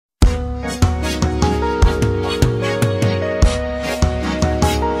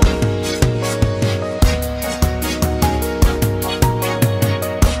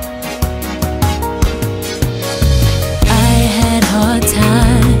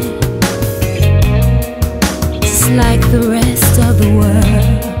the rest of the world,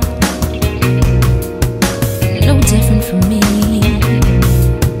 no different from me.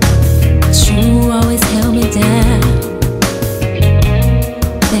 But you always held me down.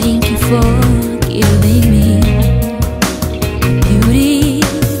 Thank you for giving me the beauty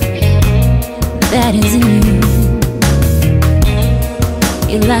that is in you.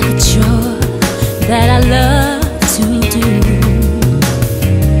 You're like a chore that I love to do,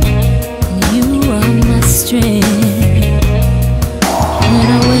 and you are my strength. When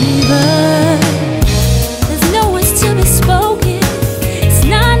I waver, there's no words to be spoken. It's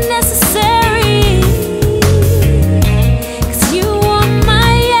not necessary, 'cause you are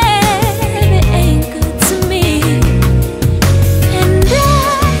my anchor to me. And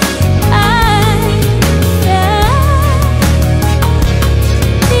I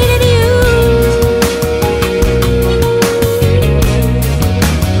needed you.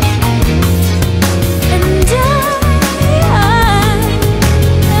 And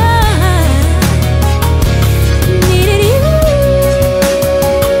needed you.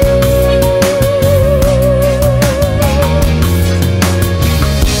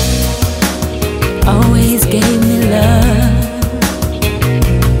 Always gave me